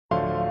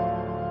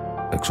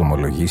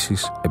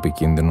Εξομολογήσεις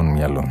επικίνδυνων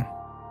μυαλών.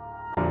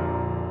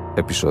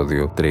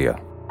 Επεισόδιο 3.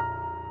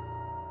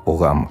 Ο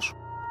γάμος.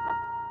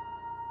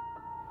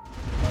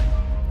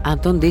 Αν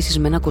τον ντύσεις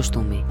με ένα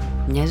κοστούμι,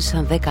 μοιάζεις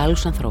σαν 10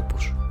 άλλους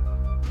ανθρώπους.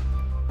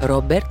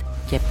 Ρόμπερτ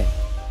και Πε.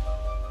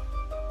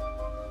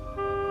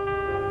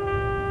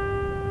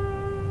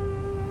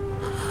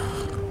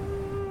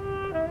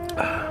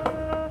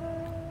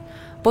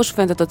 Πώς σου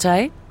φαίνεται το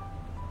τσάι?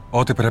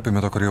 Ό,τι πρέπει με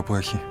το κρύο που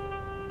έχει.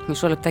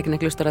 Μισό λεπτάκι να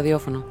κλείσω το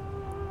ραδιόφωνο.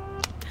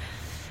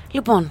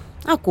 Λοιπόν,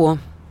 ακούω.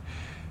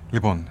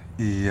 Λοιπόν,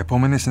 η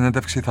επόμενη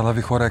συνέντευξη θα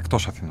λάβει χώρα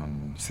εκτός Αθηνών,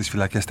 στις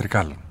φυλακές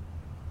Τρικάλων.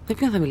 Με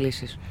ποιον θα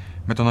μιλήσεις?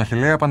 Με τον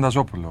Αχιλλέα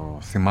Πανταζόπουλο.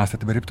 Θυμάστε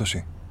την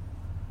περίπτωση?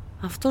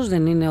 Αυτός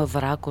δεν είναι ο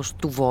δράκος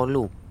του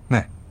Βόλου? Ναι.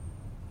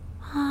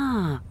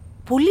 Α,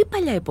 πολύ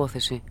παλιά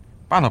υπόθεση.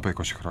 Πάνω από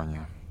 20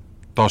 χρόνια.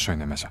 Τόσο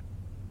είναι μέσα.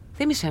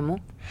 Θύμισέ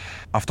μου.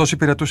 Αυτός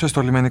υπηρετούσε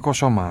στο λιμενικό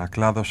σώμα,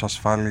 κλάδος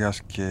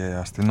ασφάλειας και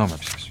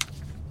αστυνόμευσης.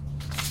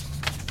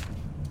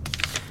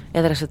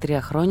 Έδρασε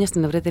 3 χρόνια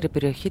στην ευρύτερη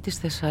περιοχή της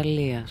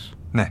Θεσσαλίας.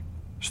 Ναι,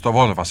 στο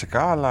Βόλο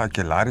βασικά, αλλά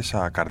και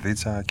Λάρισα,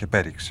 Καρδίτσα και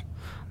Πέριξ.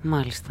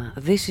 Μάλιστα.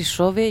 Δύση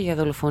Σόβια για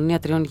δολοφονία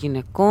 3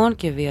 γυναικών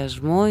και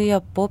βιασμό ή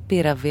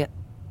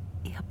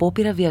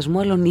απόπειρα βιασμού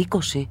άλλων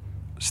 20.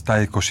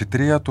 Στα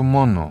 23 του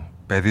μόνο.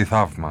 Παιδί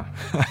θαύμα.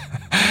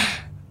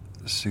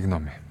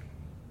 Συγγνώμη.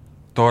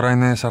 Τώρα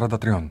είναι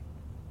 43.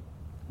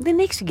 Δεν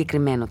έχει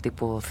συγκεκριμένο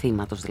τύπο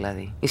θύματος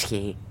δηλαδή?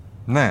 Ισχύει?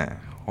 Ναι,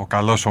 ο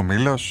καλός ο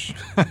Μήλος.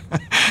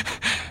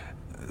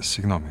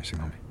 Συγγνώμη.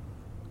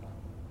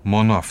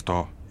 Μόνο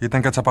αυτό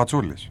ήταν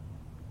κατσαπατσούλης.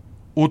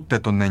 Ούτε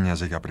τον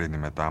ένοιαζε για πριν ή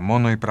μετά,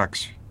 μόνο η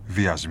πράξη.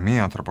 Βιασμοί,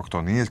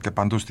 ανθρωποκτονίες και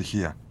παντού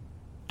στοιχεία.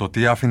 Το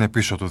τι άφηνε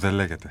πίσω του δεν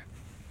λέγεται.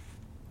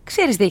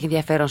 Ξέρεις τι έχει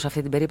ενδιαφέρον σε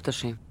αυτή την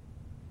περίπτωση?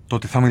 Το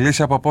ότι θα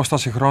μιλήσει από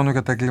απόσταση χρόνου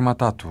για τα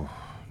εγκλήματά του,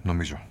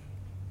 νομίζω.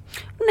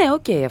 Ναι,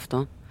 οκ,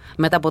 αυτό.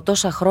 Μετά από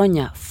τόσα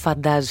χρόνια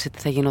φαντάζεσαι τι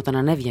θα γινόταν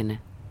αν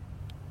έβγαινε?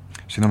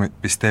 Συγγνώμη,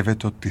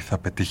 πιστεύετε ότι θα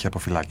πετύχει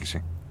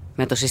αποφυλάκηση?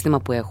 Με το σύστημα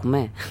που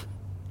έχουμε?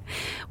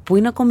 Που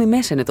είναι ακόμη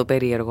μέσα είναι το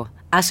περίεργο.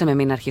 Άσε με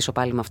μην αρχίσω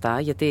πάλι με αυτά,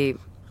 γιατί...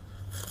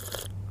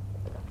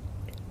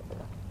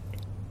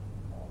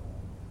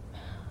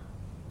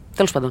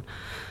 Τέλος πάντων,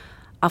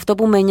 αυτό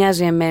που με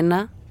νοιάζει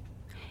εμένα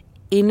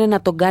είναι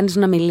να τον κάνεις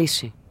να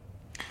μιλήσει.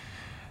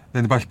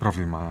 Δεν υπάρχει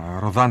πρόβλημα.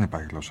 Ροδάνει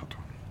πάει η γλώσσα του.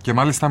 Και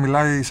μάλιστα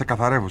μιλάει σε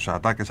καθαρεύουσα,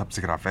 ατάκες από τις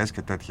γραφές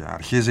και τέτοια.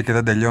 Αρχίζει και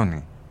δεν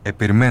τελειώνει.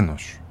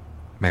 Επιρμένος.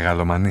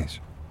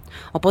 Μεγαλομανής.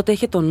 Οπότε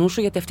έχει το νου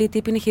σου, γιατί αυτή η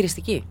τύπη είναι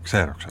χειριστική.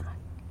 Ξέρω.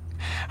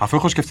 Αφού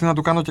έχω σκεφτεί να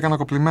του κάνω και κανένα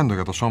κοπλιμέντο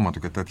για το σώμα του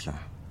και τέτοια.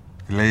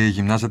 Λέει,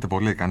 γυμνάζεται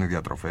πολύ, κάνει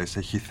διατροφές,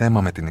 έχει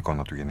θέμα με την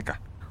εικόνα του γενικά.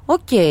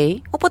 Οκ,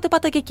 οπότε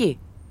πάτα και εκεί.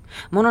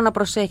 Μόνο να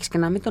προσέχεις και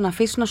να μην τον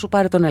αφήσεις να σου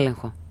πάρει τον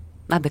έλεγχο.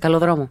 Άντε, καλό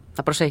δρόμο,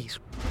 να προσέχεις.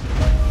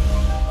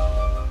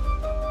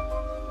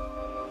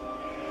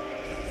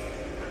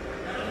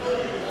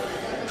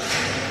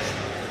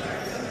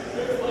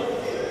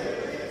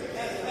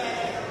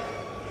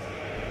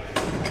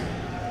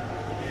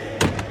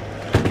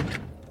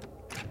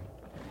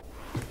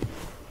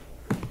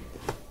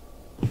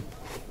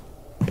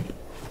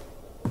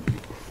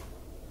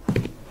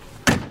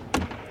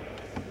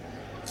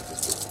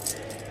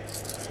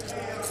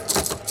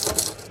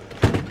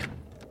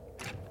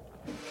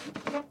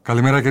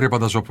 Καλημέρα κύριε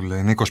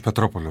Πανταζόπουλε, Νίκος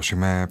Πετρόπουλος.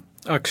 Είμαι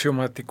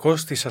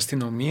αξιωματικός της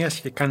αστυνομίας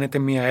και κάνετε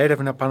μια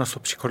έρευνα πάνω στο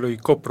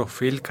ψυχολογικό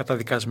προφίλ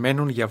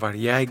καταδικασμένων για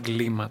βαριά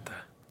εγκλήματα.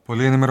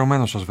 πολύ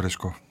ενημερωμένος σας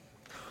βρίσκω.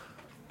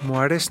 Μου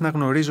αρέσει να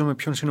γνωρίζω με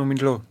ποιον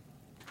συνομιλώ.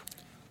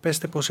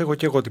 Πέστε πως έχω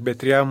και εγώ την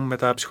πετριά μου με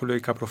τα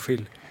ψυχολογικά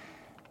προφίλ.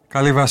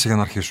 Καλή βάση για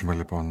να αρχίσουμε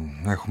λοιπόν.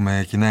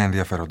 Έχουμε κοινά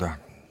ενδιαφέροντα.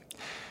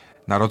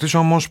 Να ρωτήσω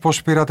όμως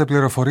πώς πήρατε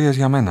πληροφορίες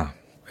για μένα?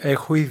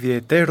 Έχω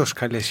ιδιαιτέρως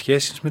καλές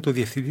σχέσεις με το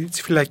διευθυντή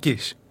της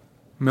φυλακής.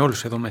 Με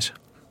όλους εδώ μέσα.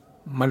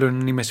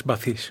 Μάλλον είμαι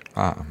συμπαθής.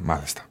 Α,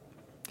 μάλιστα.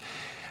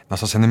 Να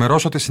σας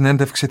ενημερώσω ότι η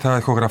συνέντευξη θα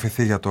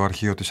ηχογραφηθεί για το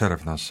αρχείο της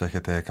έρευνας.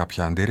 Έχετε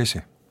κάποια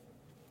αντίρρηση?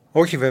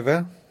 Όχι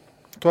βέβαια.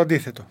 Το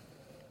αντίθετο.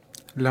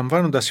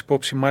 Λαμβάνοντας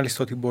υπόψη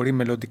μάλιστα ότι μπορεί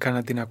μελλοντικά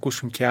να την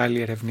ακούσουν και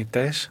άλλοι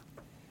ερευνητές,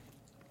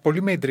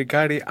 πολύ με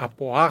ιντριγκάρει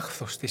από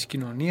άχθος της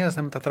κοινωνίας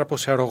να μετατράπω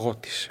σε αρρωγό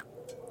της.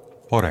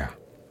 Ωραία.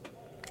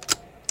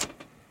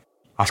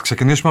 Ας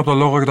ξεκινήσουμε από το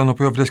λόγο για τον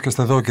οποίο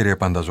βρίσκεστε εδώ, κύριε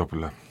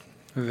Πανταζόπουλε.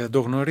 Δεν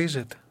το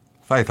γνωρίζετε?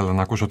 Θα ήθελα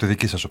να ακούσω τη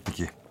δική σας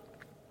οπτική.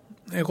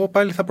 Εγώ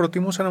πάλι θα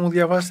προτιμούσα να μου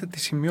διαβάσετε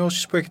τις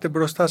σημειώσεις που έχετε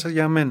μπροστά σας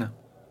για μένα.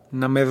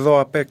 Να με δω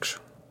απ' έξω.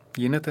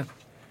 Γίνεται?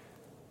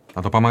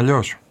 Να το πάμε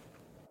αλλιώς.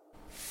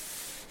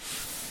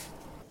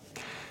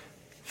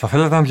 Θα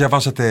θέλετε να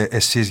διαβάσετε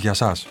εσείς για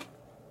σας?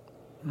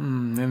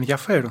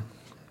 Ενδιαφέρον.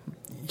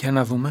 Για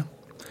να δούμε.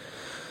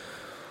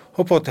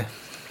 Οπότε,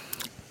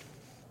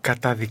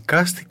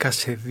 καταδικάστηκα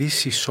σε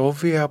δύση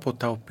Σόβια, από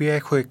τα οποία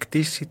έχω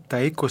εκτίσει τα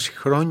 20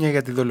 χρόνια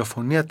για τη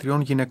δολοφονία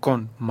 3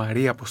 γυναικών.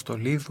 Μαρία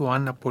Αποστολίδου,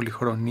 Άννα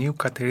Πολυχρονίου,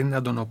 Κατερίνα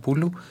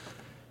Αντωνοπούλου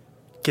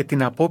και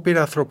την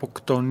απόπειρα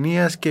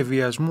ανθρωποκτονίας και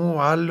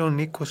βιασμού άλλων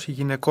 20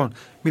 γυναικών.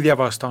 Μην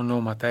διαβάσω τα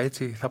ονόματα,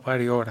 έτσι θα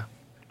πάρει ώρα.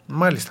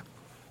 Μάλιστα.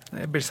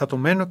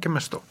 Εμπεριστατωμένο και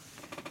μεστό.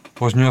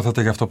 Πώς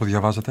νιώθετε για αυτό που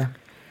διαβάζετε?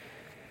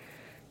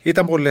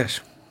 Ήταν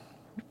πολλές.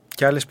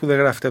 Και άλλες που δεν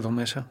γράφετε εδώ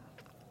μέσα.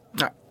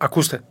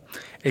 Ακούστε,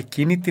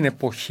 εκείνη την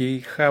εποχή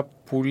είχα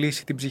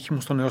πουλήσει την ψυχή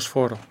μου στον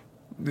Νεοσφόρο.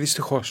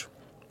 Δυστυχώς.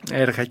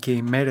 Έργα και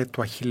η μέρα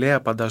του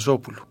Αχιλλέα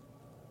Πανταζόπουλου.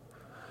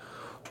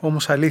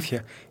 Όμως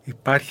αλήθεια,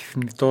 υπάρχει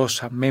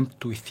θνητός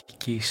αμέμπτου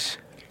ηθικής.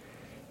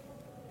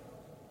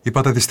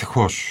 Είπατε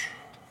δυστυχώς.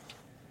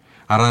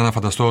 Άρα να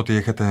φανταστώ ότι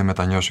έχετε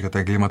μετανιώσει για τα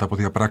εγκλήματα που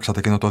διαπράξατε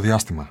εκείνο το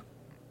διάστημα.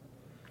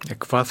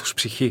 Εκ βάθους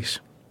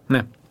ψυχής.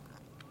 Ναι.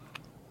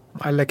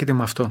 Αλλά και τι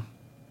με αυτό.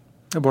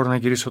 Δεν μπορώ να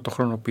γυρίσω το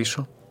χρόνο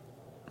πίσω.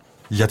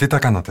 Γιατί τα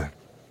κάνατε?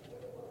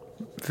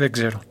 Δεν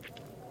ξέρω.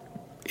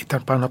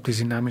 Ήταν πάνω από τις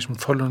δυνάμεις μου,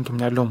 θόλωνε το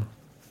μυαλό μου.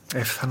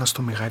 Έφθανα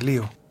στο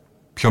μεγαλείο.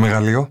 Ποιο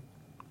μεγαλείο?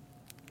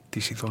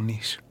 Της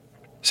ειδονής.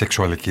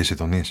 Σεξουαλικής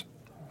ειδονής?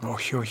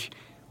 Όχι, όχι.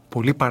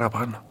 Πολύ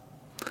παραπάνω.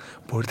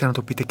 Μπορείτε να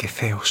το πείτε και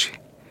θέωση.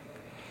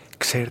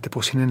 Ξέρετε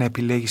πως είναι να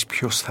επιλέγεις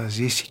ποιος θα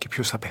ζήσει και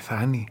ποιος θα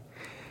πεθάνει?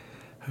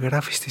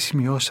 Γράφει στις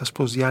σημειώσεις σας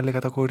πως διάλεγα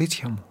τα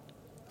κορίτσια μου.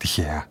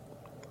 Τυχαία?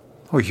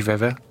 Όχι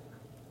βέβαια.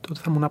 Τότε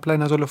θα ήμουν απλά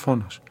ένας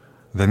δολοφόνος.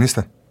 Δεν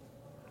είστε?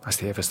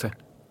 Αστειεύεστε?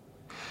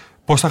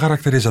 Πώς θα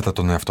χαρακτηρίζατε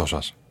τον εαυτό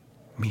σας?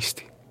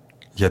 Μύστη.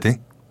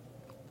 Γιατί?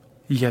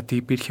 Γιατί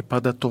υπήρχε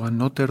πάντα το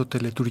ανώτερο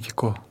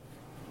τελετουργικό.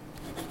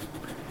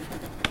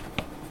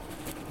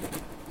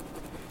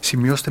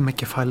 Σημειώστε με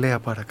κεφαλαία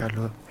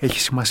παρακαλώ. Έχει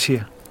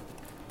σημασία.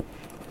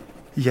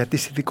 Γιατί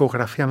στη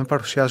δικογραφία με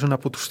παρουσιάζουν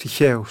από τους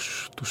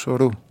τυχαίους, του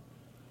σωρού.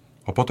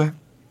 Οπότε,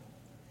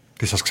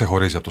 τι σας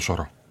ξεχωρίζει από το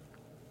σώρο?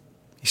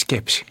 Η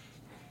σκέψη.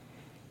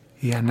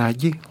 Η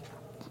ανάγκη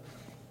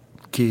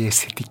και η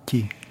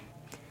αισθητική.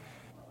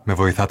 Με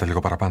βοηθάτε λίγο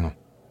παραπάνω?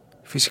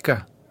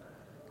 Φυσικά.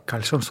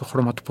 Καλσόν στο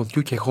χρώμα του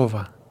ποδιού και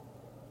γόβα.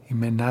 Οι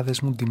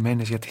μενάδες μου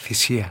ντυμένες για τη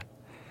θυσία.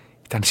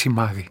 Ήταν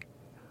σημάδι.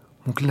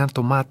 Μου κλείναν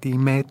το μάτι,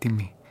 είμαι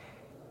έτοιμη.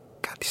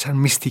 Κάτι σαν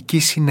μυστική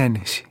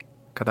συνένεση.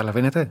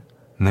 Καταλαβαίνετε?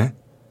 Ναι.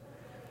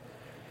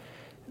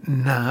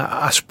 Να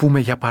ας πούμε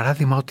για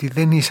παράδειγμα ότι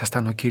δεν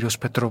ήσασταν ο κύριος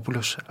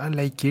Πετρόπουλος,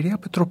 αλλά η κυρία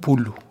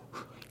Πετροπούλου.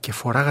 Και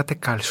φοράγατε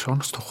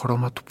καλσόν στο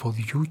χρώμα του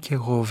ποδιού και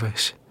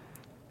γόβες.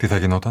 Τι θα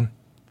γινόταν?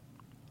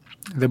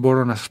 Δεν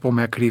μπορώ να σας πω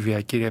με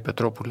ακρίβεια, κύριε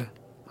Πετρόπουλε,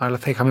 αλλά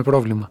θα είχαμε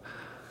πρόβλημα.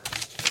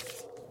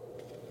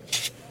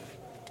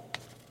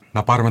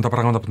 Να πάρουμε τα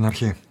πράγματα από την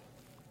αρχή.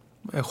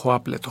 Έχω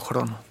άπλετο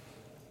χρόνο.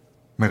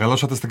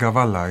 Μεγαλώσατε στην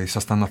Καβάλα,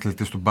 ήσασταν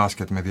αθλητής του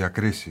μπάσκετ με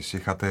διακρίσεις,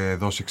 είχατε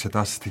δώσει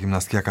εξετάσεις στη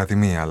Γυμναστική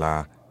Ακαδημία,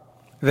 αλλά...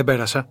 Δεν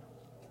πέρασα.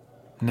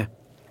 Ναι.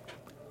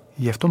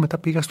 Γι' αυτό μετά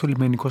πήγα στο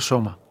λιμενικό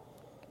σώμα.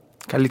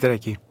 Καλύτερα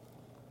εκεί.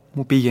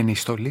 Μου πήγαινε η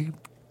στολή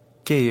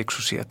και η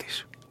εξουσία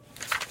της.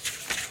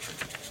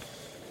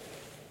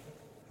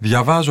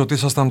 Διαβάζω ότι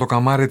ήσασταν το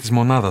καμάρι της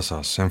μονάδας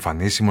σας,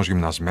 εμφανίσιμος,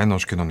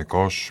 γυμνασμένος,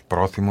 κοινωνικός,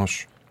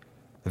 πρόθυμος.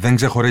 Δεν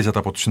ξεχωρίζατε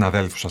από τους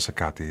συναδέλφους σας σε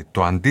κάτι,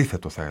 το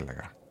αντίθετο θα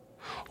έλεγα.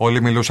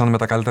 Όλοι μιλούσαν με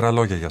τα καλύτερα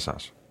λόγια για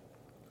σας.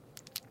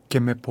 Και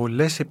με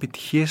πολλές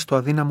επιτυχίες στο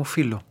αδύναμο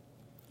φύλλο.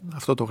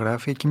 Αυτό το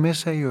γράφει εκεί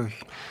μέσα ή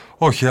όχι?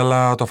 Όχι,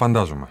 αλλά το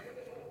φαντάζομαι.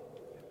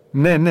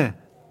 Ναι, ναι.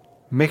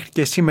 Μέχρι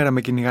και σήμερα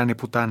με κυνηγάνε οι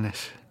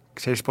πουτάνες.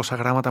 Ξέρεις πόσα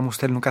γράμματα μου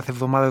στέλνουν κάθε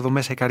εβδομάδα εδώ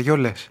μέσα οι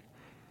καριόλες?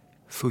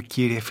 Θου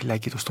κύριε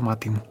φυλακή το στο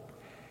μάτι μου.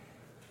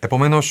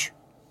 Επομένως,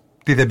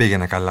 τι δεν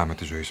πήγαινε καλά με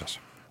τη ζωή σας?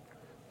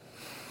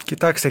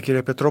 Κοιτάξτε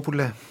κύριε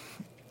Πετρόπουλε,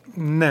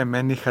 ναι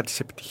μεν είχα τις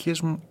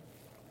επιτυχίες μου,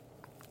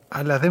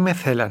 αλλά δεν με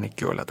θέλανε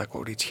και όλα τα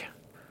κορίτσια.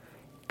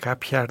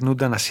 Κάποια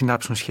αρνούνταν να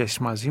συνάψουν σχέσεις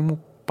μαζί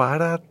μου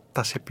παρά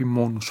τας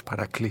επιμόνους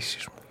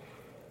παρακλήσεις μου.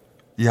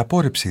 Η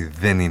απόρριψη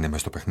δεν είναι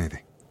μες στο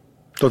παιχνίδι.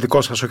 Το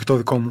δικό σας, όχι το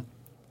δικό μου.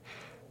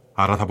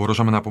 Άρα θα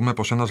μπορούσαμε να πούμε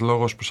πως ένας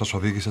λόγος που σας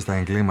οδήγησε στα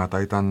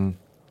εγκλήματα ήταν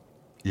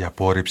η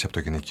απόρριψη από το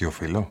γυναικείο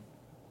φύλο?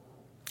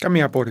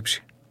 Καμία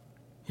απόρριψη.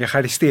 Η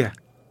αχαριστία.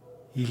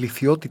 Η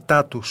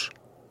ηλιθιότητά τους.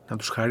 Να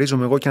τους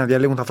χαρίζομαι εγώ και να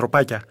διαλέγουν τα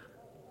ανθρωπάκια.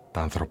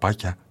 Τα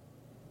ανθρωπάκια?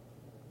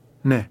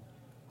 Ναι.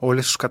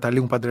 Όλες τους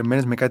καταλήγουν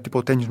παντρεμένες με κάτι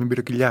τυποτένιους με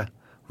πυροκυλιά.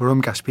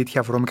 Βρώμικα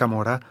σπίτια, βρώμικα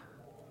μωρά.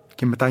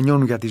 Και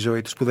μετανιώνουν για τη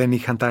ζωή τους που δεν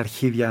είχαν τα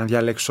αρχίδια να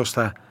διαλέξουν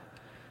σωστά.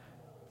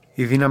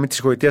 Η δύναμη της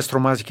γοητείας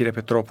τρομάζει, κύριε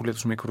Πετρόπουλε,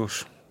 τους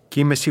μικρούς. Και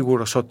είμαι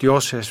σίγουρος ότι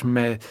όσες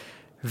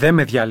δεν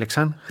με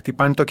διάλεξαν,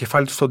 χτυπάνε το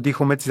κεφάλι τους στον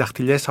τοίχο με τις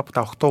δαχτυλιές από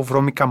τα 8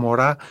 βρώμικα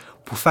μωρά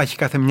που θα έχει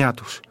κάθε μια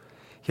τους.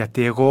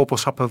 Γιατί εγώ,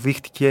 όπως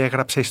αποδείχτηκε,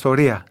 έγραψα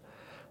ιστορία.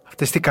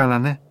 Αυτές τι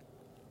κάνανε?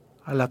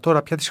 Αλλά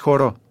τώρα πια τις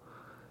χωρώ.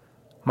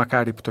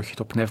 Μακάρι που το έχει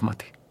το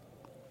πνεύματι.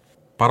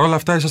 Παρ' όλα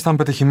αυτά ήσασταν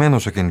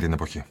πετυχημένος εκείνη την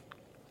εποχή.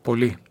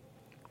 Πολύ.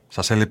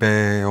 Σας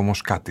έλειπε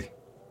όμως κάτι?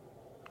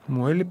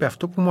 Μου έλειπε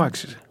αυτό που μου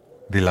άξιζε.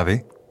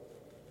 Δηλαδή?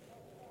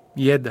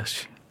 Η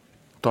ένταση.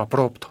 Το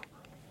απρόπτο.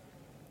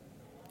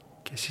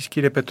 Και εσείς,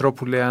 κύριε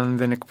Πετρόπουλε, αν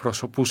δεν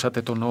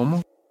εκπροσωπούσατε τον νόμο,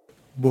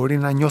 μπορεί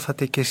να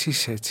νιώθατε κι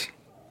εσείς έτσι.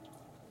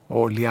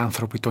 Όλοι οι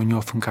άνθρωποι το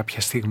νιώθουν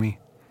κάποια στιγμή.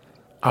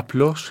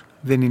 Απλώς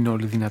δεν είναι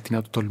όλοι δυνατοί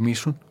να το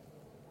τολμήσουν.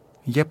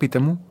 Για πείτε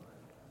μου,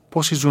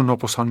 πόσοι ζουν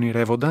όπως θα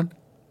ονειρεύονταν?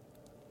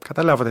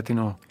 Καταλάβατε τι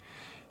εννοώ?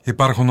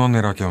 Υπάρχουν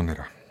όνειρα και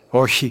όνειρα.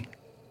 Όχι.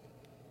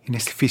 Είναι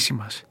στη φύση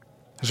μας.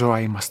 Ζώα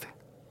είμαστε.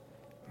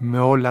 Με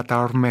όλα τα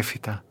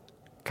ορμέφυτα,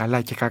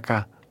 καλά και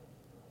κακά.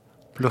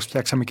 Απλώς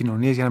φτιάξαμε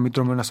κοινωνίες για να μην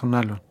τρώμε ο ένας τον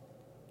άλλον.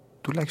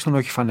 Τουλάχιστον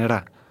όχι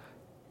φανερά.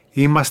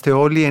 Είμαστε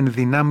όλοι εν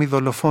δυνάμει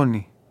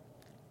δολοφόνοι.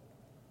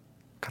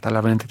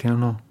 Καταλαβαίνετε τι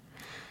εννοώ?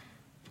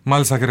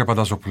 Μάλιστα, κύριε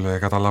Πανταζόπουλε,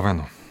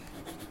 καταλαβαίνω.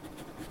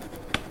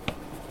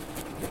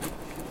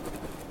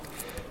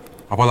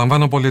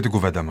 Απολαμβάνω πολύ την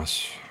κουβέντα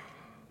μας.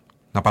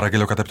 Να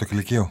παραγγείλω κάτι από το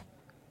κηλικείο?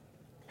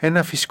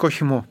 Ένα φυσικό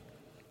χυμό.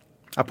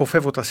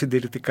 Αποφεύγω τα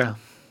συντηρητικά.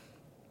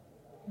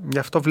 Γι'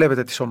 αυτό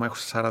βλέπετε τι σώμα έχω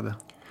στα 40.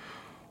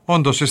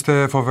 Όντως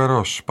είστε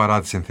φοβερός παρά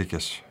τις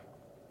συνθήκες.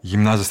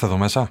 Γυμνάζεστε εδώ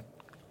μέσα?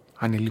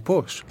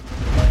 Ανηλιπώς.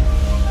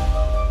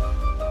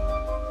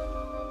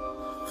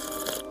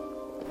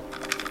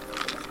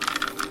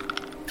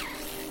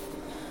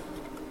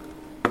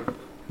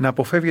 Να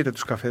αποφεύγετε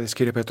τους καφέδες,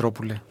 κύριε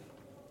Πετρόπουλε.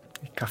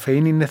 Η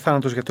καφεΐνη είναι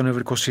θάνατος για το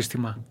νευρικό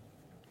σύστημα.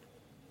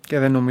 Και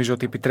δεν νομίζω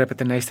ότι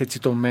επιτρέπετε να είστε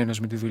τσιτωμένος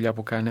με τη δουλειά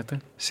που κάνετε.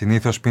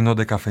 Συνήθως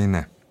πίνονται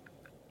καφεϊνέ.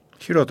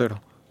 Χειρότερο.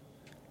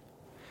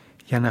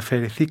 Για να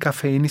αφαιρεθεί η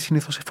καφεΐνη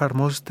συνήθως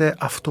εφαρμόζεται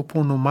αυτό που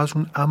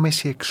ονομάζουν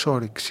άμεση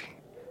εξόρυξη.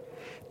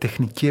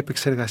 Τεχνική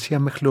επεξεργασία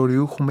με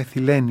χλωριούχο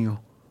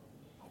μεθυλένιο.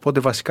 Οπότε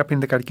βασικά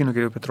πίνετε καρκίνο,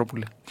 κύριε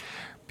Πετρόπουλε.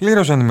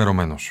 Πλήρως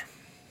ενημερωμένος.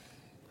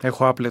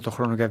 Έχω άπλετο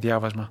χρόνο για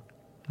διάβασμα.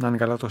 Να είναι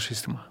καλά το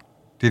σύστημα.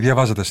 Τι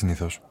διαβάζετε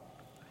συνήθως?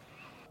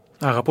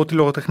 Αγαπώ τη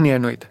λογοτεχνία,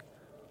 εννοείται.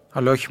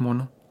 Αλλά όχι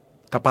μόνο.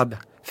 Τα πάντα.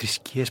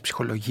 Θρησκείες,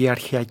 ψυχολογία,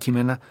 αρχαία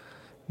κείμενα.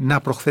 Να,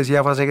 προχθές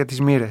διάβαζα για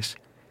τις μοίρες.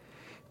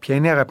 Ποια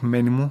είναι η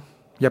αγαπημένη μου?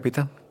 Για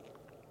πείτε.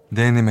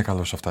 Δεν είμαι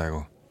καλός σε αυτά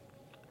εγώ.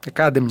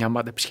 Κάντε μια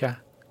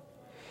μάντεψιά.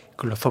 Η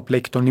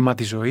κλωθόπλεκη το νήμα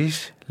της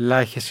ζωής,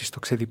 λάχεση στο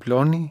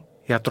ξεδιπλώνει,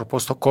 η ατροπό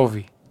στο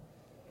κόβει.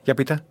 Για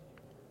πείτε.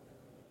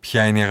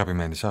 Ποια είναι η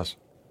αγαπημένη σας?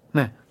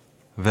 Ναι.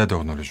 Δεν το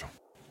γνωρίζω.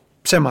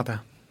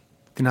 Ψέματα.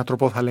 Την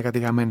ατροπό θα λέγατε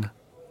για μένα.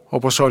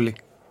 Όπως όλοι.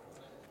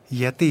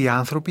 Γιατί οι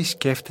άνθρωποι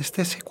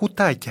σκέφτεστε σε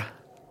κουτάκια.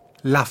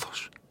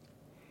 Λάθος.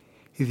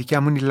 Η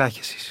δικιά μου είναι η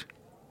λάχεση.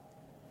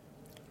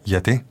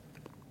 Γιατί?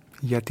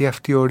 Γιατί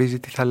αυτή ορίζει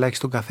τι θα αλλάξει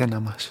τον καθένα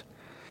μας.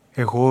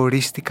 Εγώ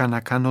ορίστηκα να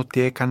κάνω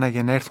ό,τι έκανα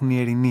για να έρθουν οι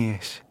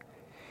ερηνίες.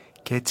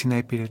 Και έτσι να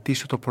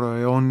υπηρετήσω το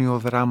προαιώνιο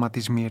δράμα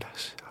της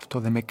μοίρας. Αυτό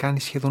δεν με κάνει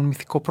σχεδόν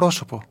μυθικό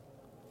πρόσωπο?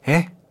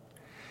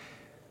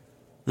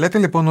 Λέτε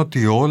λοιπόν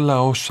ότι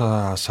όλα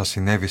όσα σας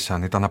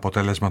συνέβησαν ήταν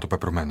αποτέλεσμα του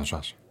πεπρωμένου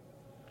σας?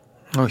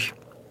 Όχι.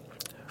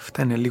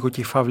 Φταίνε λίγο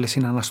και οι φαύλες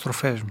είναι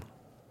αναστροφές μου.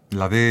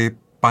 Δηλαδή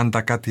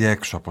πάντα κάτι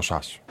έξω από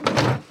σας.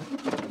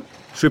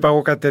 Σου είπα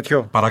εγώ κάτι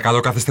τέτοιο? Παρακαλώ,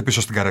 καθίστε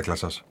πίσω στην καρέκλα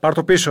σας. Πάρ'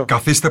 το πίσω.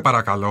 Καθίστε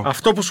παρακαλώ.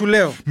 Αυτό που σου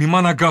λέω. Μη μ'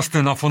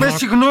 αναγκάσετε να φωνάξω.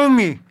 Πες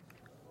συγγνώμη.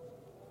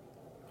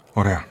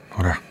 Ωραία,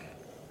 ωραία.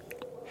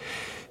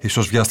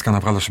 Ίσως βιάστηκα να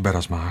βγάλω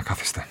συμπέρασμα.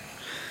 Καθίστε.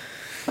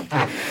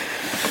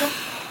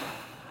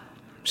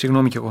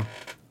 Συγγνώμη κι εγώ.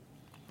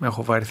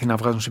 Έχω βαρεθεί να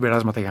βγάζουν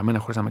συμπεράσματα για μένα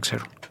χωρίς να με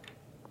ξέρουν.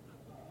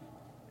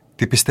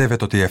 Τι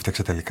πιστεύετε ότι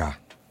έφταξε τελικά?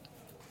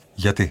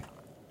 Γιατί?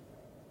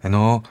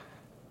 Εννοώ,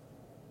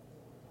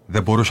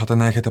 δεν μπορούσατε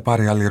να έχετε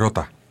πάρει άλλη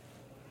ρότα?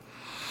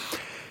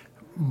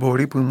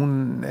 Μπορεί που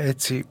ήμουν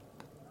έτσι.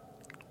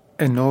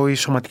 Εννοώ η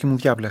σωματική μου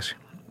διάπλαση.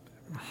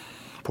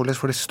 Πολλές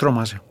φορές τις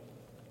τρόμαζε.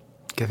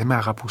 Και δεν με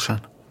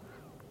αγαπούσαν.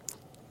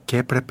 Και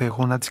έπρεπε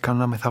εγώ να τις κάνω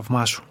να με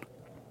θαυμάσουν.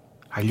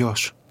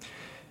 Αλλιώς.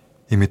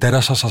 Η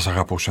μητέρα σας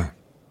αγαπούσε?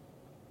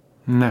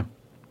 Ναι.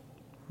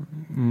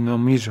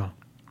 Νομίζω.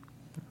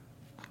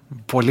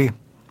 Πολύ.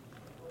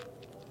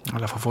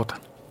 Αλλά φοβόταν.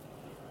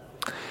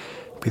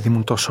 Επειδή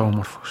ήμουν τόσο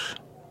όμορφος.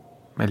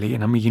 Με έλεγε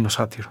να μην γίνω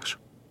σάτυρος.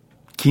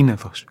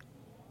 Κίνεδος.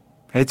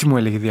 Έτσι μου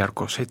έλεγε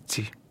διαρκώς,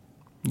 έτσι.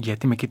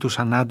 Γιατί με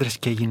κοιτούσαν άντρες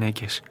και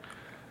γυναίκες.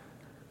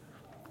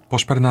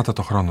 Πώς περνάτε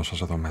το χρόνο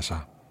σας εδώ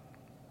μέσα?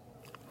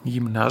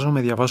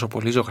 Γυμνάζομαι, διαβάζω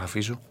πολύ,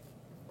 ζωγραφίζω.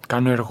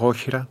 Κάνω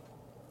εργόχειρα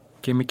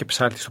και είμαι και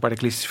ψάλτης στο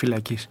παρεκκλήσι της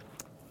φυλακής.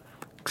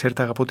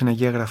 Ξέρετε, αγαπώ την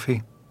Αγία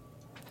Γραφή.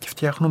 Και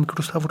φτιάχνω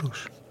μικρούς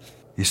σταυρούς.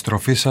 Η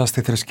στροφή σας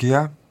στη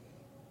θρησκεία,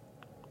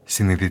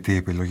 συνειδητή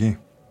επιλογή?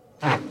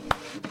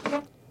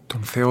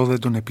 Τον Θεό δεν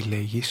τον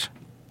επιλέγεις.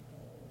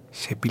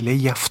 Σε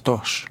επιλέγει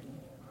Αυτός.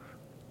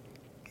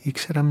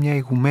 Ήξερα μια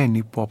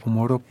ηγουμένη που από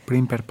μωρό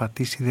πριν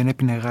περπατήσει δεν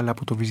έπινε γάλα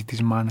από το βυζί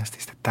της μάνας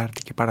της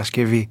Τετάρτη και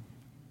Παρασκευή.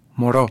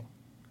 Μωρό.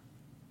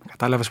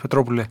 Κατάλαβες,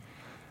 Πετρόπουλε?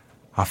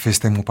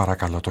 Αφήστε μου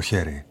παρακαλώ το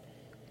χέρι.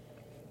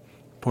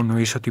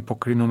 Πονοείς ότι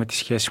υποκρίνομαι τη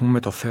σχέση μου με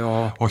το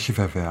Θεό? Όχι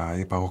βέβαια,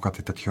 είπα εγώ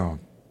κάτι τέτοιο.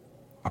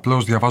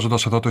 Απλώς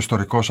διαβάζοντας εδώ το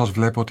ιστορικό σας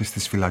βλέπω ότι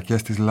στις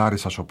φυλακές της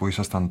Λάρισσας όπου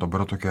ήσασταν τον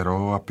πρώτο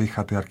καιρό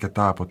απήχατε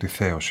αρκετά από τη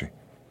θέωση.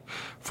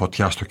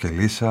 Φωτιά στο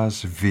κελί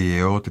σας,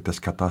 βιαιότητες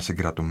κατά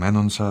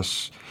συγκρατουμένων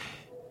σας.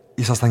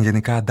 Ήσασταν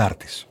γενικά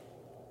αντάρτης.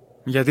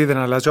 Γιατί δεν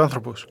αλλάζει ο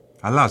άνθρωπος?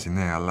 Αλλάζει,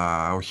 ναι,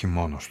 αλλά όχι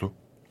μόνος του.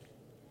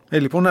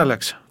 Λοιπόν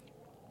άλλαξα.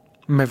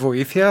 Με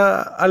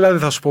βοήθεια, αλλά δεν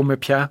θα σου πω με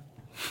ποια.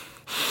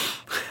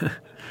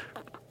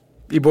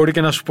 Ή μπορεί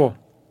και να σου πω.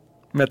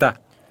 Μετά.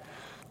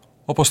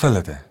 Όπως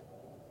θέλετε.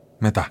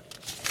 Μετά.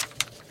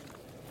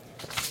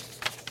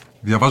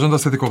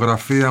 Διαβάζοντας τη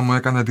δικογραφία μου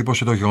έκανε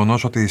εντύπωση το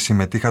γεγονός ότι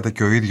συμμετείχατε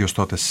και ο ίδιος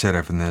τότε στις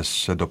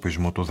έρευνες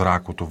εντοπισμού του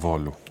δράκου του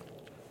Βόλου.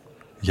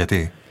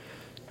 Γιατί?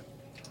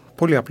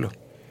 Πολύ απλό.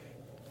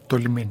 Το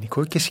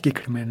λιμενικό και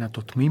συγκεκριμένα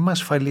το τμήμα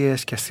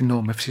ασφαλείας και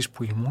αστυνόμευσης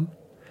που ήμουν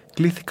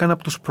κλήθηκαν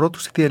από τους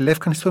πρώτους στη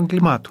διελεύκανση των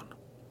εγκλημάτων.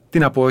 Τι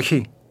να πω,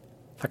 όχι.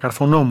 Θα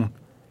καρφωνόμουν.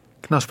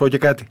 Και να σου πω και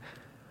κάτι.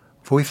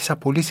 Βοήθησα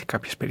πολύ σε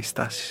κάποιες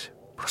περιστάσεις.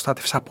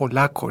 Προστάτευσα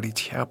πολλά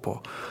κορίτσια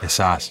από...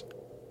 Εσάς?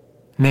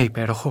 Ναι,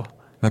 υπέροχο.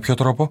 Με ποιο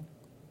τρόπο?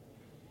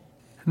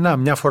 Να,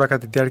 μια φορά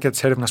κατά τη διάρκεια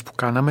της έρευνας που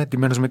κάναμε,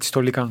 ντυμένος με τη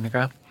στολή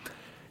κανονικά,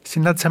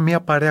 συνάντησα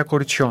μια παρέα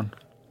κοριτσιών.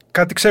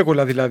 Κάτι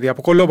ξέκολα δηλαδή,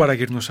 από κολόμπαρα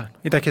γυρνούσαν.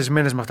 Ήταν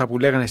χεσμένες με αυτά που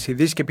λέγανε στις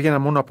ειδήσεις και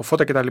πήγαιναν μόνο από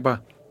φώτα κτλ.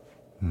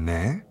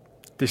 Ναι.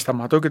 Τις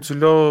σταματώ και τους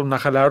λέω να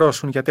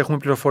χαλαρώσουν, γιατί έχουμε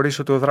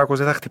πληροφορήσει ότι ο δράκος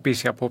δεν θα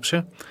χτυπήσει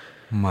απόψε.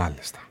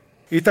 Μάλιστα.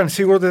 Ήταν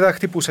σίγουρο ότι δεν θα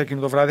χτυπούσα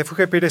εκείνο το βράδυ, αφού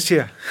είχα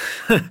υπηρεσία.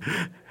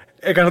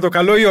 Έκανα το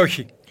καλό ή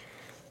όχι?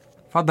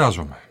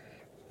 Φαντάζομαι.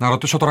 Να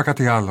ρωτήσω τώρα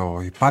κάτι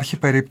άλλο. Υπάρχει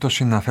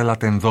περίπτωση να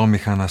θέλατε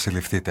ενδόμηχα να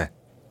συλληφθείτε?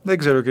 Δεν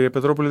ξέρω, κύριε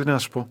Πετρόπουλε, τι να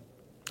σας πω.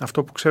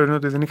 Αυτό που ξέρω είναι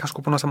ότι δεν είχα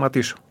σκοπό να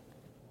σταματήσω.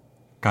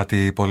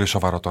 Κάτι πολύ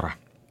σοβαρό τώρα.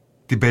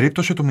 Την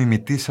περίπτωση του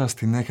μιμητή σας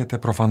την έχετε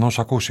προφανώς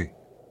ακούσει.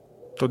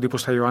 Τον τύπο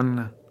στα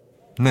Ιωάννινα?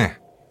 Ναι.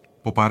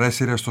 Που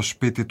παρέσυρε στο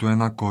σπίτι του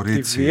ένα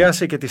κορίτσι. Τη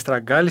βίασε και τη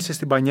στραγγάλισε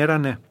στην πανιέρα,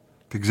 ναι.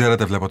 Την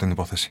ξέρετε, βλέπω την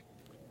υπόθεση.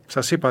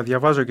 Σας είπα,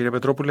 διαβάζω, κύριε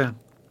Πετρόπουλε.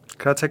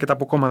 Κράτησα και τα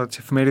αποκόμματα της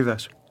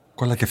εφημερίδας.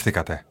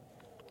 Κολακευθήκατε?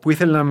 Που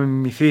ήθελε να με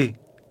μιμηθεί?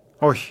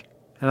 Όχι.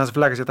 Ένας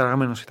βλάκας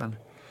διαταραγμένος ήταν.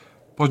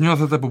 Πώς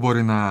νιώθετε που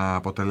μπορεί να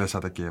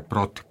αποτελέσατε και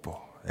πρότυπο?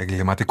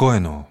 Εγκληματικό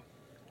εννοώ.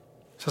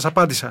 Σας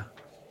απάντησα.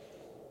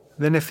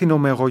 Δεν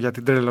ευθύνομαι εγώ για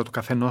την τρέλα του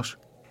καθενός.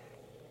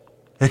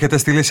 Έχετε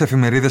στείλει σε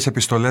εφημερίδες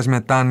επιστολές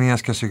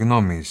μετάνοιας και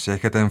συγγνώμης.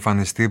 Έχετε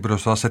εμφανιστεί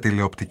μπροστά σε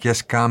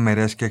τηλεοπτικές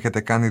κάμερες και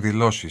έχετε κάνει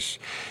δηλώσεις.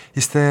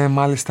 Είστε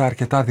μάλιστα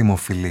αρκετά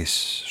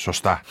δημοφιλείς,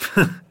 σωστά?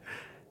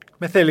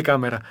 Με θέλει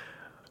κάμερα.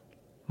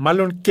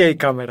 Μάλλον και η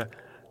κάμερα.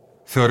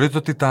 Θεωρείτε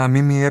ότι τα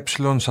ΜΜΕ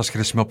σας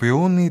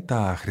χρησιμοποιούν ή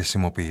τα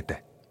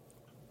χρησιμοποιείτε?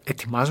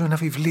 Ετοιμάζω ένα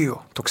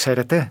βιβλίο, το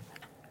ξέρετε.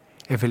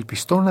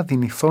 Ευελπιστώ να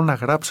δυνηθώ να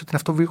γράψω την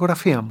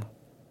αυτοβιογραφία μου.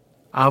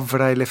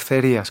 Άβρα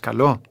ελευθερίας,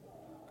 καλό.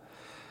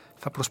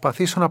 Θα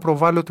προσπαθήσω να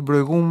προβάλλω την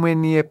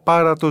προηγούμενη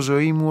επάρατο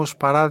ζωή μου ως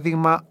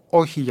παράδειγμα,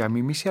 όχι για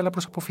μίμηση, αλλά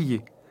προς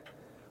αποφυγή.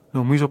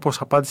 Νομίζω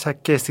πως απάντησα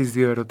και στις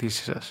δύο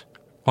ερωτήσεις σας.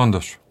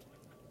 Όντως.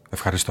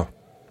 Ευχαριστώ.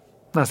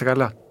 Να είστε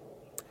καλά.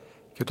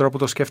 Και τώρα που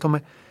το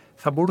σκέφτομαι,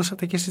 θα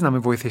μπορούσατε κι εσείς να με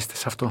βοηθήσετε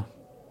σε αυτό.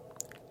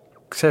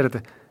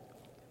 Ξέρετε,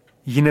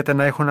 γίνεται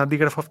να έχω ένα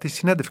αντίγραφο αυτής της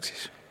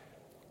συνέντευξης?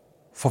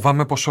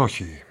 Φοβάμαι πως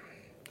όχι.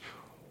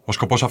 Ο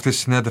σκοπός αυτής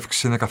της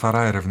συνέντευξης είναι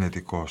καθαρά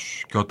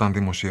ερευνητικός και όταν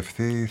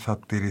δημοσιευθεί θα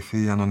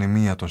τηρηθεί η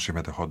ανωνυμία των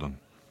συμμετεχόντων.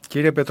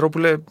 Κύριε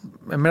Πετρόπουλε,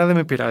 εμένα δεν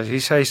με πειράζει,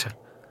 ίσα ίσα.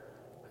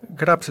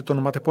 Γράψτε το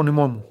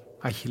ονοματεπώνυμό μου,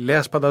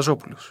 Αχιλλέας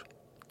Πανταζόπουλος.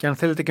 Και αν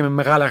θέλετε και με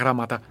μεγάλα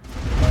γράμματα.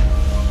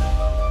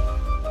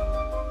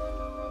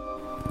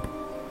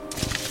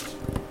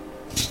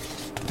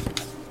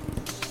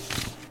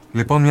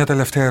 Λοιπόν, μια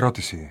τελευταία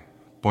ερώτηση.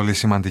 Πολύ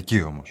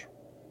σημαντική όμως.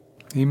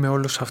 Είμαι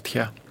όλος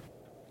αυτιά.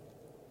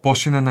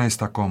 Πώς είναι να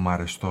είστε ακόμα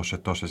αρεστός σε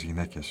τόσες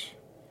γυναίκες?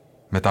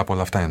 Μετά από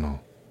όλα αυτά εννοώ.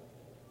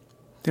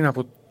 Τι να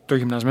πω, το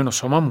γυμνασμένο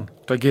σώμα μου,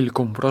 το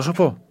αγγελικό μου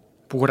πρόσωπο,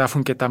 που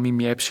γράφουν και τα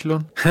ΜΜΕ.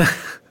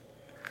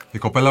 Η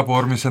κοπέλα που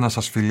όρμησε να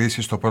σας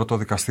φιλήσει στο πρώτο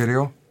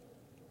δικαστήριο,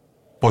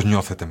 πώς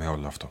νιώθετε με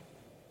όλο αυτό?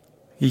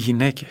 Οι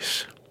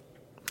γυναίκες,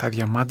 τα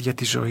διαμάντια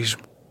της ζωής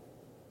μου.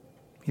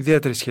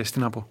 Ιδιαίτερη σχέση, τι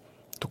να πω.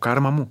 Το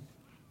κάρμα μου.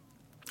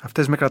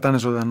 Αυτές με κρατάνε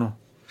ζωντανό.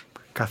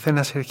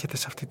 Καθένας έρχεται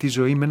σε αυτή τη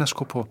ζωή με ένα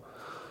σκοπό.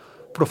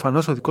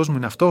 Προφανώς ο δικός μου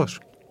είναι αυτός.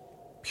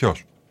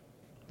 Ποιος?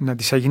 Να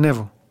τις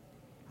αγινεύω.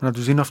 Να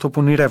τους δίνω αυτό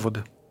που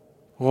ονειρεύονται.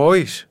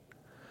 Γοής.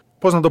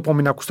 Πώς να το πω,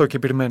 μην ακουστώ και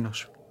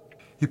πειρμένος?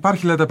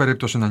 Υπάρχει, λέτε,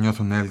 περίπτωση να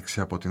νιώθουν έλξη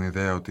από την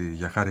ιδέα ότι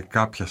για χάρη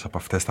κάποιας από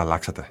αυτές θα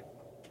αλλάξετε?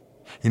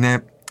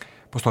 Είναι,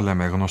 πώς το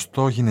λέμε,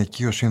 γνωστό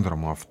γυναικείο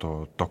σύνδρομο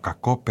αυτό. Το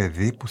κακό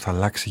παιδί που θα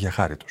αλλάξει για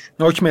χάρη τους.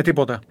 Όχι με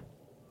τίποτα.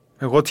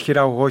 Εγώ τις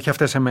χειράω εγώ, όχι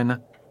αυτές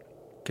εμένα.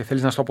 Και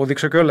θέλεις να σου το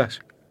αποδείξω κιόλας?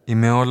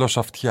 Είμαι όλος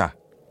αυτιά.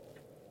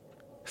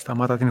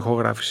 Σταμάτα την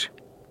ηχογράφηση.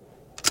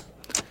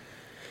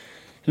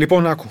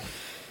 Λοιπόν, άκου.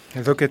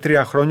 Εδώ και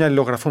 3 χρόνια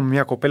αλληλογραφώ με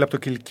μια κοπέλα από το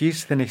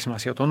Κιλκής, δεν έχει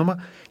σημασία το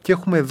όνομα, και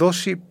έχουμε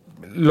δώσει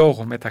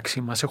λόγο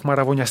μεταξύ μας. Έχουμε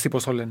αραβωνιαστεί,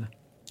 πώς το λένε.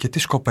 Και τι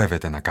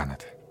σκοπεύετε να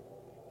κάνετε?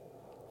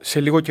 Σε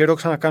λίγο καιρό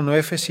ξανακάνω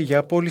έφεση για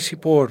απόλυση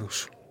υπό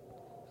όρους.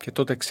 Και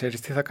τότε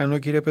ξέρεις τι θα κάνω,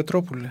 κύριε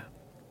Πετρόπουλε?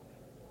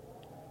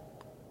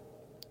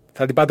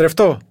 Θα την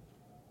παντρευτώ.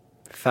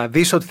 Θα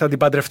δεις ότι θα την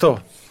παντρευτώ.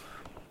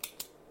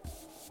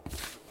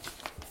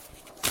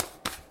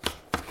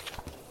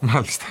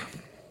 Μάλιστα.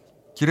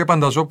 Κύριε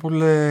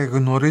Πανταζόπουλε,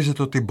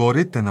 γνωρίζετε ότι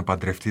μπορείτε να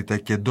παντρευτείτε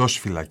και εντός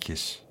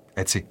φυλακής,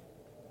 έτσι?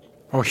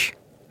 Όχι.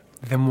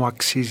 Δεν μου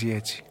αξίζει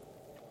έτσι.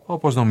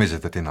 Όπως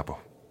νομίζετε, τι να πω.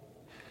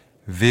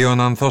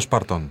 Βίων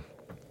ανθόσπαρτων.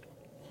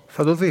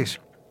 Θα το δεις.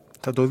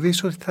 Θα το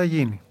δεις ότι θα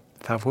γίνει.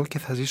 Θα βγω και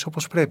θα ζήσω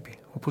όπως πρέπει.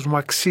 Όπως μου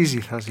αξίζει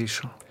θα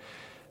ζήσω.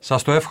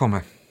 Σας το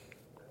εύχομαι.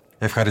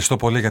 Ευχαριστώ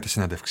πολύ για τη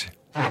συνέντευξη.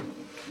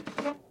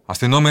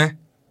 Αστυνόμε,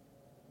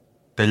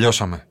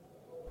 τελειώσαμε.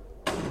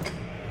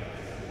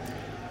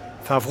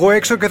 Θα βγω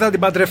έξω και θα την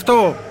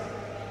παντρευτώ.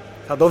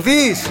 Θα το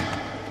δεις.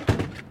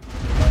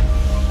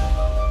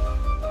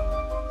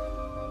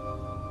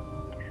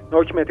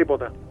 Όχι με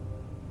τίποτα.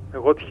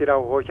 Εγώ τη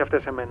χειράγω, όχι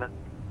αυτές εμένα.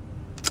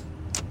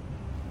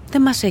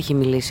 Δεν μας έχει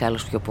μιλήσει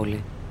άλλος πιο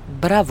πολύ.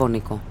 Μπράβο,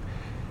 Νίκο.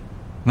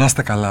 Να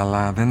είστε καλά,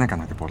 αλλά δεν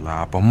έκανα και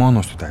πολλά. Από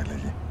μόνος του τα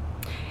έλεγε.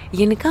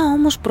 Γενικά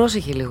όμως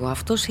πρόσεχε λίγο.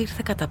 Αυτός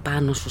ήρθε κατά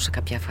πάνω σου σε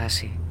κάποια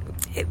φάση.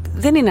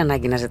 Δεν είναι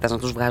ανάγκη να ζητάς να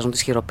τους βγάζουν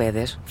τις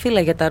χειροπέδες.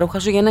 Φύλαγε τα ρούχα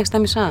σου για να έχεις τα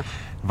μισά.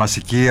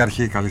 Βασική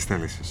αρχή καλής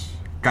θέλησης.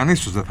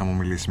 Κανείς τους δεν θα μου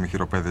μιλήσει με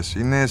χειροπέδες.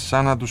 Είναι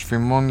σαν να τους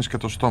φημώνεις και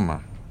το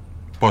στόμα.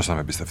 Πώς θα με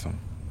εμπιστευτούν?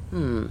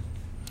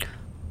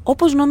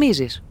 Όπως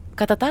νομίζεις.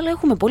 Κατά τα άλλα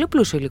έχουμε πολύ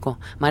πλούσιο υλικό.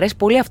 Μ' αρέσει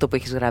πολύ αυτό που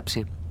έχεις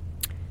γράψει.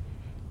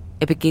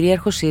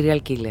 Επικυρίαρχο serial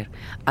killer.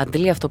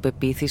 Αντλεί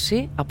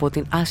αυτοπεποίθηση από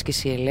την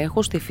άσκηση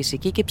ελέγχου στη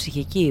φυσική και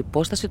ψυχική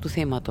υπόσταση του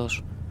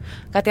θύματος.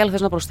 Κάτι άλλο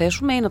θες να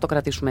προσθέσουμε ή να το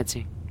κρατήσουμε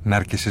έτσι?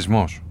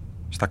 Ναρκισσισμός.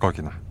 Στα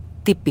κόκκινα.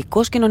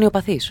 Τυπικός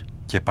κοινωνιοπαθής.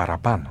 Και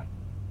παραπάνω.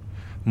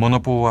 Μόνο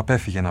που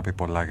απέφυγε να πει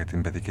πολλά για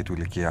την παιδική του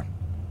ηλικία.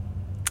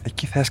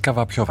 Εκεί θα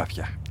έσκαβα πιο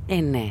βαθιά.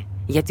 Ναι,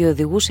 γιατί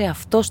οδηγούσε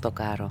αυτό στο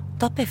κάρο.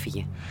 Το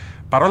απέφυγε.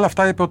 Παρ' όλα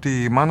αυτά είπε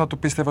ότι η μάνα του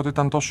πίστευε ότι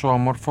ήταν τόσο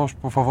όμορφος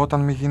που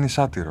φοβόταν μη γίνει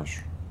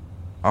σάτυρος.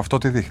 Αυτό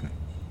τι δείχνει?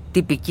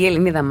 Τυπική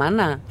Ελληνίδα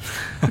μάνα.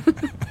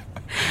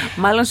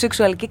 Μάλλον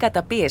σεξουαλική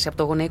καταπίεση από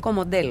το γονεϊκό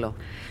μοντέλο.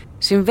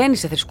 Συμβαίνει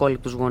σε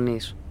θρησκόληπτους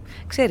γονείς.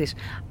 Ξέρεις,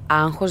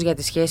 άγχος για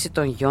τη σχέση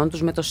των γιών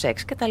τους με το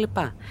σεξ κτλ.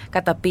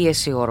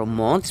 Καταπίεση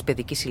ορμών της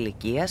παιδικής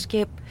ηλικίας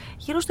και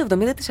γύρω στο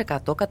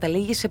 70%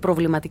 καταλήγει σε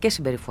προβληματικές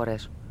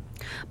συμπεριφορές.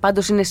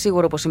 Πάντως είναι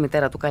σίγουρο πως η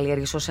μητέρα του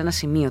καλλιέργησε ως ένα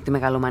σημείο τη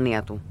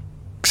μεγαλομανία του.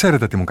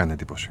 Ξέρετε τι μου κάνει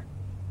εντύπωση?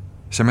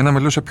 Σε μένα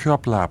μιλούσε πιο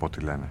απλά από ό,τι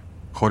λένε.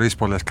 Χωρίς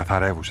πολλές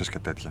καθαρεύουσες και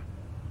τέτοια.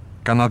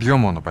 Κάνα δυο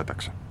μόνο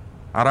πέταξε.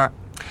 Άρα,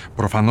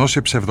 προφανώς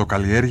η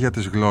ψευδοκαλλιέργεια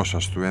της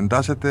γλώσσας του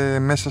εντάσσεται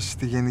μέσα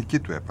στη γενική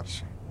του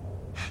έπαρση.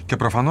 Και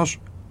προφανώς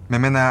με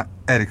μένα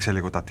έριξε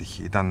λίγο τα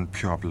τείχη, ήταν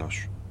πιο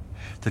απλός.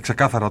 Και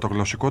ξεκάθαρα το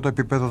γλωσσικό του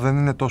επίπεδο δεν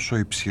είναι τόσο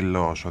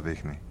υψηλό όσο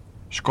δείχνει.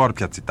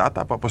 Σκόρπια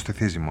τσιτάτα που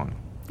αποστηθίζει μόνο.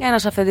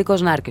 Ένας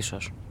αυθεντικός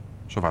νάρκισσος.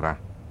 Σοβαρά.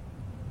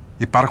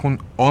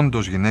 Υπάρχουν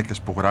όντως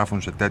γυναίκες που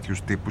γράφουν σε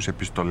τέτοιους τύπους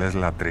επιστολές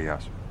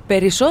λατρείας?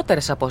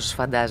 Περισσότερες από όσες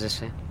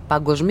φαντάζεσαι.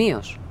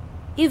 Παγκοσμίως.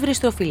 Η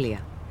βριστεοφιλία.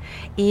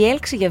 Η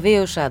έλξη για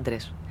βίαιους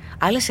άντρες.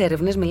 Άλλες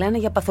έρευνες μιλάνε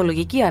για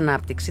παθολογική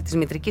ανάπτυξη της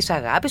μητρικής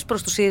αγάπης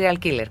προς το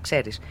serial killer,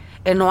 ξέρεις.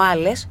 Ενώ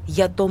άλλες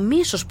για το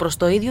μίσος προς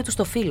το ίδιο του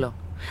το φύλο.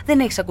 Δεν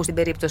έχεις ακούσει την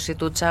περίπτωση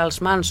του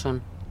Charles Manson?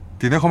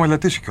 Την έχω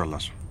μελετήσει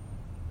κιόλας.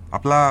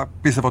 Απλά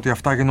πίστευα ότι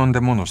αυτά γίνονται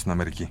μόνο στην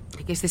Αμερική.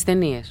 Και στις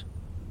ταινίες.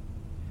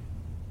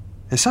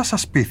 Εσάς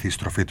σας πείθει η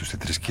στροφή του στη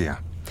θρησκεία?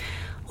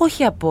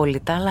 Όχι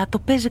απόλυτα, αλλά το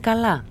παίζει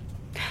καλά.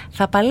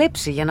 Θα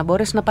παλέψει για να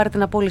μπορέσει να πάρει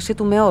την απόλυσή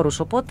του με όρους,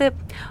 οπότε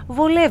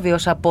βολεύει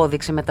ως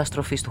απόδειξη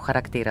μεταστροφής του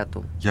χαρακτήρα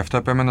του. Γι' αυτό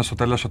επέμενε στο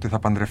τέλος ότι θα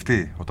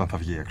παντρευτεί όταν θα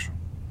βγει έξω.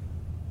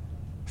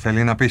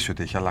 Θέλει να πείσει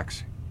ότι έχει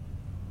αλλάξει.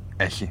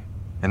 Έχει.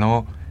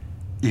 Εννοώ,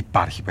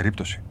 υπάρχει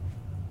περίπτωση.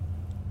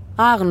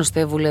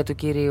 Άγνωστε βουλέ του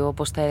κυρίου,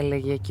 όπως τα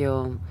έλεγε και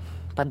ο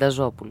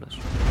Πανταζόπουλος.